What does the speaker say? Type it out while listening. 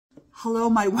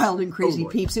Hello, my wild and crazy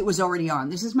peeps. It was already on.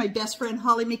 This is my best friend,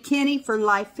 Holly McKinney, for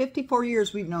life. 54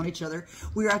 years we've known each other.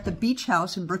 We are at the beach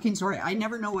house in Brookings, Oregon. I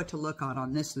never know what to look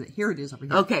on this. Here it is over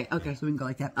here. Okay. So we can go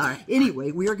like that. All right.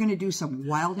 Anyway, we are going to do some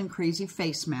wild and crazy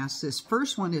face masks. This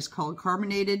first one is called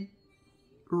Carbonated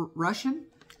Russian?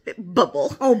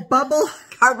 Bubble. Oh, bubble.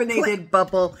 Carbonated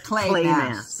bubble clay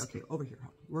mask. Okay, over here.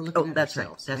 We're looking at that's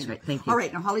ourselves. right. That's right. Thank you. All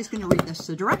right, now Holly's going to read us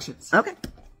the directions. Okay.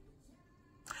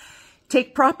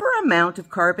 Take proper amount of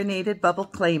carbonated bubble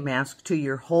clay mask to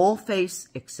your whole face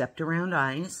except around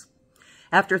eyes.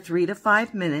 After 3 to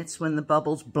 5 minutes, when the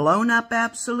bubble's blown up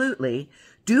absolutely,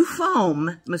 do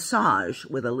foam massage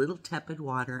with a little tepid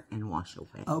water and wash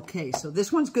away. Okay, so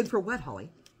this one's good for what, Holly?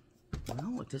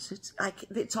 Well,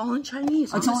 it's all in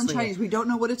Chinese. It's all in Chinese. We don't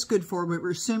know what it's good for, but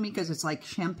we're assuming because it's like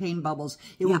champagne bubbles,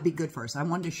 it will be good for us. I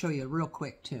wanted to show you real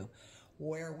quick, too,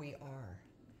 where we are.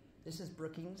 This is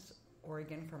Brookings,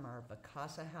 Oregon, from our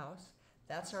Bacasa house.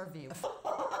 That's our view.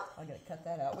 I'm going to cut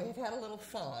that out. We've had a little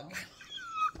fog.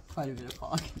 Quite a bit of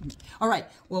fog. All right.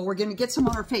 Well, we're going to get some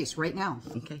on our face right now.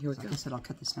 Okay, here we go. Like I said, I'll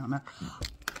cut this down.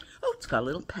 Oh, it's got a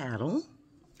little paddle.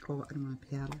 Oh, I don't want to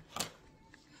paddle.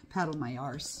 Paddle my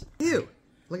arse. Ew.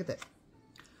 Look at that.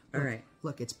 All right.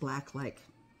 Look, it's black like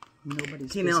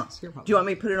nobody's Do you want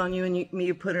me to put it on you and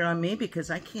you put it on me? Because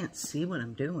I can't see what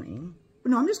I'm doing.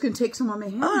 No, I'm just going to take some on my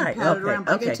hand and pat it around.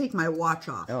 But I'm going to take my watch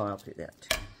off. Oh, I'll do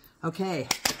that. Okay.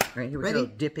 All right, here we Ready?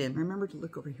 go. Dip in. Remember to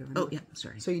look over here. Oh, yeah,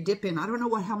 sorry. So you dip in. I don't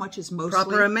know how much is mostly.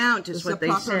 Proper amount is what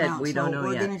they said. Amount. We don't know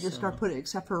we're yet. We're going to just start putting it,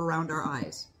 except for around our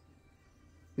eyes.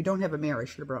 We don't have a mirror. I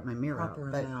should have brought my mirror out.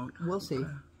 But we'll see.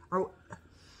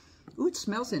 Ooh, it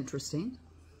smells interesting.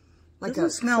 Like doesn't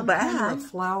smell bad. Kind of a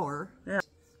flower. Yeah.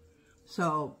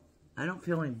 So I don't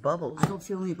feel any bubbles. I don't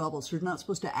feel any bubbles. You're not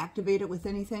supposed to activate it with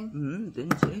anything?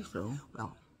 Didn't say so.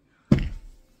 Well.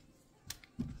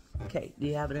 Okay, do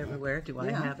you have it everywhere? Do I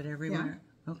have it everywhere?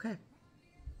 Yeah. Okay.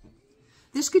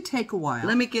 This could take a while.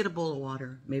 Let me get a bowl of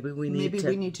water. Maybe we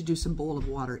need to do some bowl of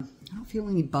water. I don't feel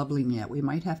any bubbling yet. We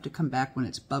might have to come back when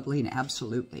it's bubbling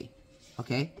absolutely.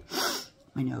 Okay?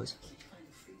 My nose.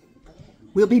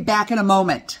 We'll be back in a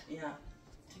moment. Yeah.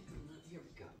 Here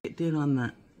we go. It did on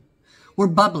that. We're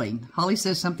bubbling. Holly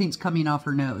says something's coming off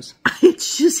her nose.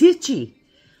 It's just itchy.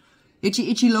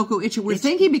 Itchy, loco, itchy. We're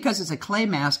thinking because it's a clay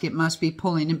mask, it must be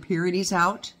pulling impurities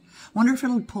out. Wonder if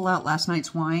it'll pull out last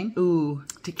night's wine. Ooh,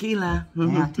 tequila.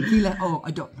 Yeah, tequila. Oh,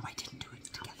 I didn't do it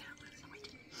together. No, I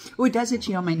didn't. Oh, it does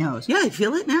itchy on my nose. Yeah, I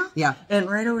feel it now. Yeah. And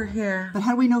right over here. But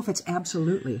how do we know if it's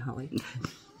absolutely, Holly?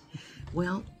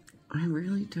 Well, I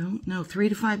really don't know. 3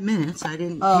 to 5 minutes. I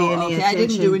didn't pay any attention. I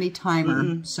didn't do any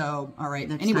timer. So, all right.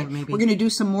 Anyway, we're going to do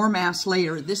some more masks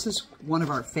later. This is one of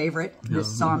our favorite, this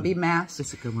zombie mask. This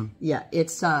is a good one. Yeah,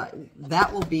 it's,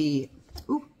 that will be,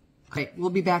 okay, we'll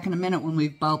be back in a minute when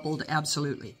we've bubbled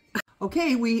absolutely.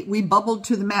 Okay, we bubbled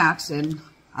to the max, and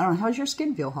I don't know, how's your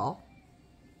skin feel, Hall?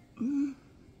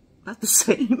 About the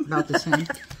same. About the same.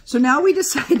 So now we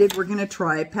decided we're going to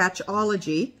try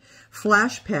Patchology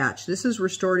Flash Patch. This is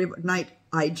Restorative Night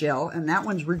Eye Gel, and that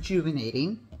one's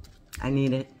rejuvenating. I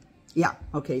need it. Yeah.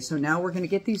 Okay, so now we're going to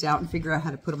get these out and figure out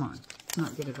how to put them on.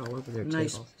 Not get it all over their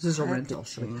table. This is a rental.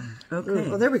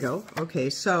 Okay. Oh, there we go. Okay,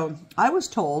 so I was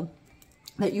told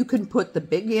that you can put the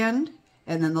big end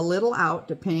and then the little out,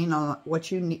 depending on what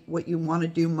you want to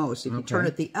do most. If you turn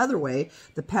it the other way,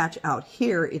 the patch out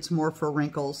here, it's more for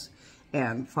wrinkles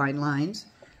and fine lines.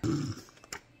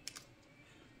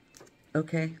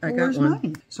 Okay, I got one.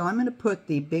 Mine? So I'm going to put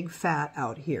the big fat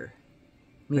out here.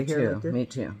 Me too. Me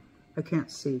too. I can't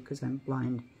see because I'm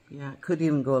blind. Yeah, it could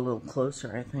even go a little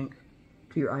closer, I think.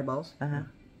 To your eyeballs?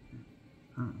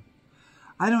 Uh-huh.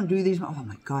 I don't do these. Oh,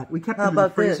 my God. We kept them in the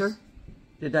freezer. This?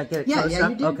 Did I get it close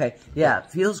up? You did. Okay. Yeah,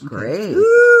 it feels great.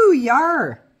 Ooh,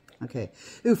 yar. Okay.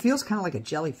 Ooh, feels kind of like a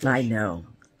jellyfish. I know.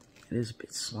 It is a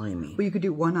bit slimy. Well, you could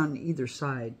do one on either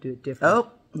side. Do it different.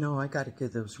 Oh, no, I got to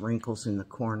get those wrinkles in the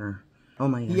corner. Oh,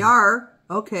 my God. Yar.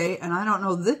 Okay, and I don't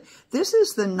know. This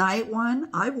is the night one.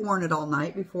 I've worn it all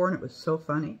night before, and it was so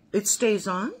funny. It stays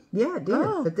on? Yeah, it did.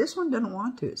 Oh. But this one doesn't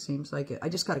want to. It seems like it. I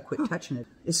just got to quit touching it.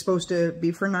 It's supposed to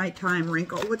be for nighttime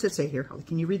wrinkle. What's it say here, Holly?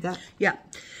 Can you read that? Yeah.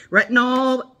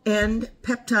 Retinol and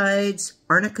peptides,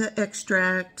 arnica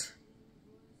extract.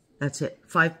 That's it.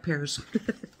 5 pairs.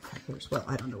 5 pairs. Well,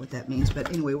 I don't know what that means, but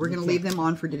anyway, we're going to leave them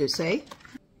on for, did it say?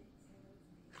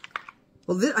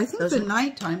 Well, I think the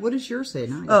nighttime, what does yours say?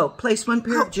 Oh, place 1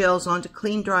 pair of gels onto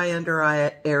clean, dry under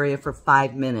eye area for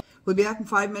 5 minutes. We'll be back in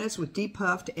 5 minutes with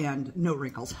depuffed and no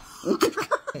wrinkles.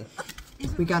 Okay.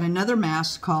 We got another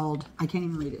mask called, I can't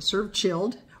even read it, Serve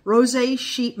Chilled, Rosé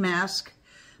Sheet Mask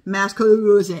Masque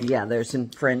Rosé. Yeah, there's in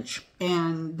French.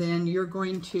 And then you're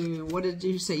going to, what did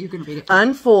you say? You're going to read it.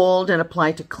 Unfold and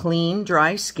apply to clean,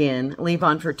 dry skin. Leave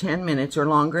on for 10 minutes or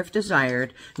longer if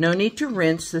desired. No need to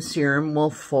rinse. The serum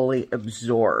will fully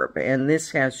absorb. And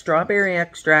this has strawberry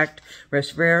extract,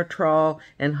 resveratrol,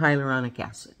 and hyaluronic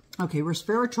acid. Okay,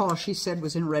 resveratrol, she said,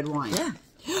 was in red wine.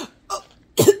 Yeah.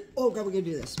 Oh, God, we're going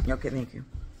to do this. Okay, thank you.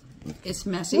 It's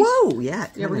messy. Whoa, yeah.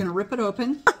 Yeah, we're going to rip it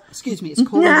open. Excuse me, it's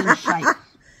colder than shite.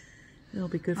 It'll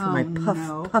be good for my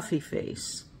puffy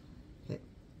face. Okay.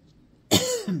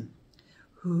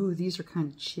 Ooh, these are kind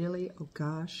of chilly. Oh,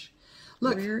 gosh.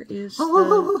 Look. Where is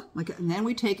like, and then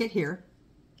we take it here.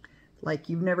 Like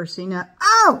you've never seen that.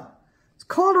 Oh! It's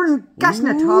colder than Gus,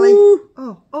 Natalie.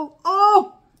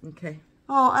 Oh. Okay.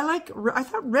 Oh, I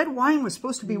thought red wine was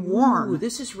supposed to be warm. Ooh,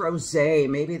 this is rosé.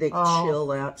 Maybe they chill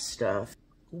that stuff.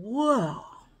 Whoa.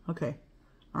 Okay.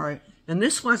 All right. And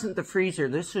this wasn't the freezer.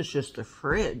 This is just the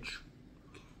fridge.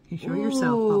 Okay, show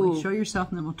yourself, Holly. Show yourself,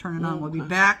 and then we'll turn it on. We'll be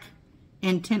back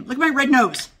in 10. Look at my red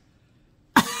nose.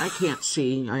 I can't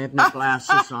see. I have no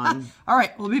glasses on. All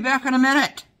right. We'll be back in a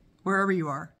minute, wherever you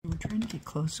are. We're trying to get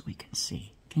close so we can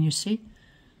see. Can you see?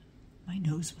 My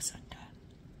nose was undone.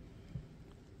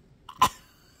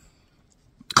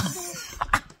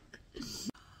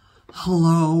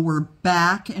 Hello, we're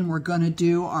back, and we're going to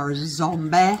do our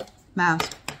zombe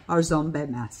mask. Our zombe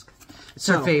mask. It's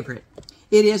our favorite.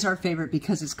 It is our favorite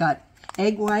because it's got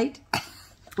egg white.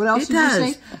 What else did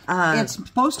you say? It's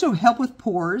supposed to help with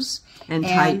pores and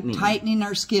tightening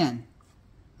our skin,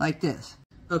 like this.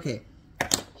 Okay,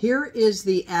 here is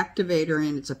the activator,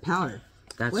 and it's a powder.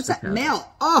 What's that? Melt.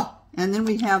 Oh, and then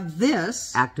we have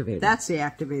this activator. That's the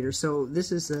activator. So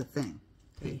this is the thing.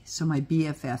 Okay, so my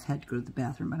BFF had to go to the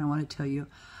bathroom, but I want to tell you,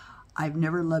 I've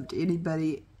never loved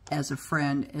anybody as a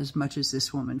friend as much as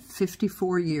this woman.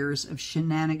 54 years of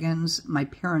shenanigans. My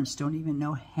parents don't even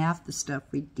know half the stuff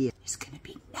we did. It's going to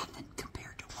be nothing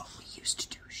compared to what we used to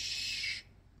do. Shh.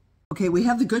 Okay, we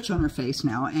have the gooch on her face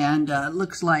now, and it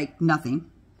looks like nothing.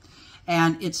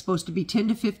 And it's supposed to be 10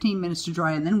 to 15 minutes to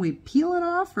dry, and then we peel it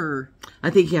off, or? I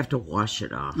think you have to wash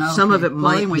it off. Okay. Some of it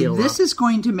might peel this off. Is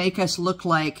going to make us look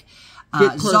like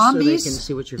zombies. So they can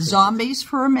see what you're zombies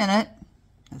for a minute.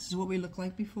 This is what we looked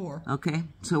like before. Okay,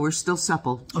 so we're still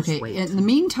supple. Just okay, wait. In the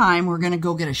meantime, we're going to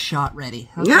go get a shot ready.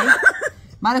 Okay?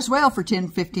 Might as well for 10,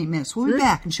 15 minutes. We'll be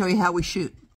back and show you how we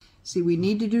shoot. See, we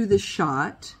need to do the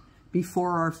shot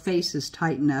before our faces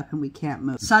tighten up and we can't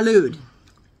move. Salud.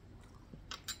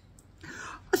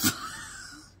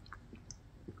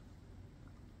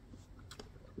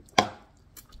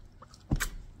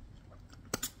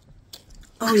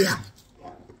 Oh, yeah.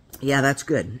 Yeah, that's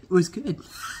good. It was good.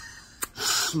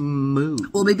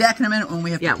 Smooth. We'll be back in a minute when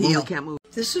we have to peel. When we can't move.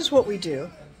 This is what we do.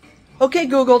 Okay,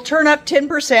 Google, turn up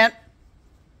 10%.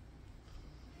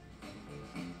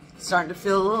 Starting to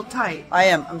feel a little tight. I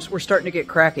am. We're starting to get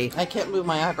cracky. I can't move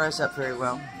my eyebrows up very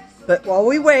well. But while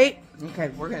we wait. Okay,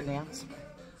 we're going to dance.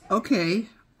 Okay,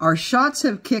 our shots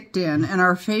have kicked in, and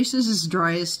our faces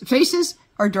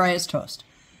are dry as toast.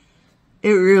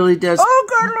 It really does. Oh,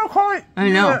 God, look how it. I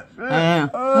know.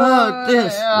 Oh,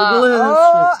 this.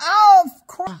 Ow.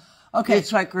 Okay.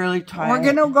 It's like really tight. We're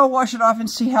going to go wash it off and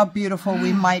see how beautiful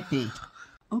we might be.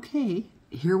 Okay.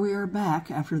 Here we are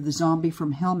back after the zombie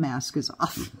from hell mask is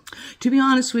off. To be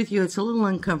honest with you, it's a little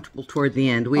uncomfortable toward the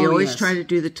end. We always try to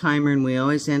do the timer, and we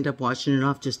always end up washing it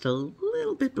off just a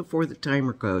little bit before the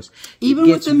timer goes. Even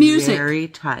with the music. Very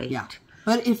tight. Yeah.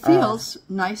 But it feels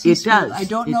nice and smooth. Does. I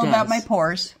don't know about my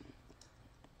pores.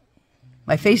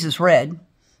 My face is red.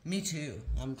 Me too.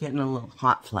 I'm getting a little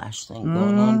hot flash thing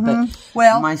going on, but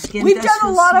my skin. We've done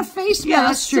a lot of face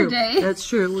masks today. That's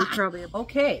true. We probably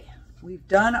okay. We've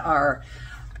done our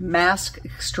mask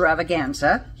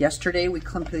extravaganza. Yesterday we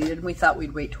completed, and we thought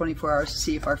we'd wait 24 hours to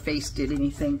see if our face did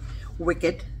anything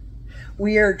wicked.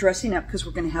 We are dressing up because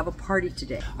we're going to have a party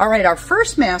today. All right, our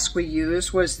first mask we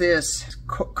used was this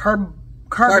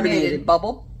carbonated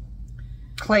bubble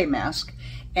clay mask.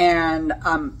 And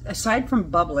aside from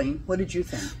bubbling, what did you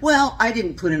think? Well, I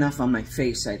didn't put enough on my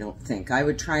face, I don't think. I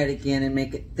would try it again and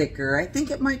make it thicker. I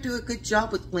think it might do a good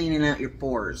job with cleaning out your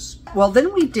pores. Well,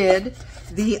 then we did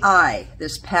the eye,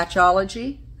 this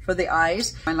Patchology for the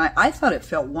eyes. And I thought it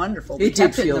felt wonderful. We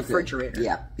kept it in the refrigerator. Good.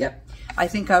 Yeah, yep. I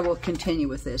think I will continue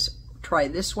with this. Try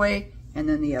this way and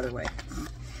then the other way.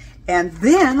 And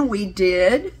then we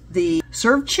did the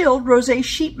Serve Chilled Rosé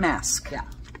Sheet Mask. Yeah.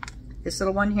 This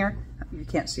little one here. You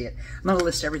can't see it. I'm going to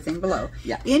list everything below.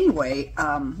 Yeah. Anyway,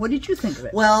 what did you think of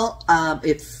it? Well,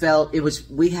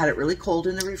 we had it really cold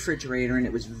in the refrigerator, and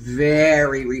it was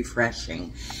very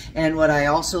refreshing. And what I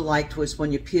also liked was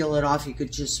when you peel it off, you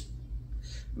could just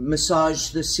massage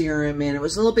the serum in. It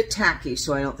was a little bit tacky,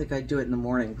 so I don't think I'd do it in the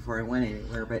morning before I went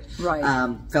anywhere, but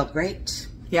felt great.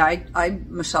 Yeah, I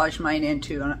massaged mine in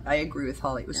too, and I agree with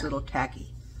Holly. It was a little tacky,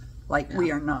 like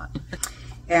we are not.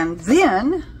 And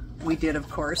then we did, of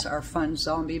course, our fun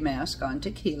zombie mask on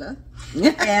tequila.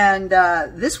 And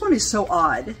this one is so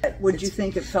odd. What did you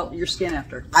think it felt your skin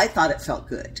after? I thought it felt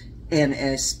good. And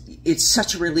it's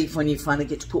such a relief when you finally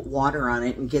get to put water on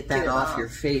it and get that off your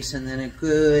face, and then a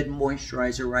good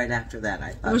moisturizer right after that.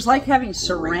 I thought it was like having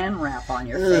saran wrap on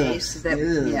your face.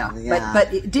 That,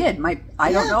 But it did.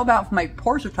 I don't know about my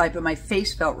pores are tight, but my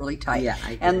face felt really tight. Yeah,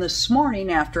 and this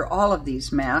morning, after all of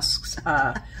these masks,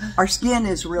 our skin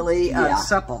is really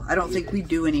supple. I don't think we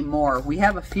do any more. We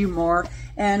have a few more,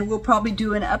 and we'll probably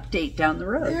do an update down the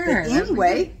road. But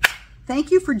anyway, thank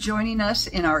you for joining us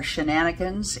in our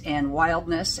shenanigans and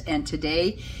wildness. And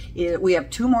today, we have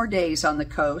 2 more days on the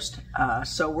coast.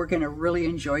 So we're going to really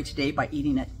enjoy today by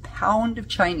eating a pound of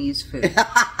Chinese food.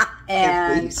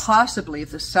 And possibly,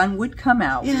 if the sun would come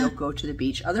out, we'll go to the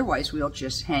beach. Otherwise, we'll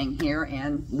just hang here.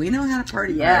 And we know how to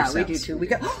party by ourselves. Yeah, we do too. We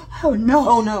go, oh no.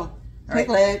 Oh no. Pig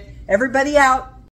leg. Everybody out.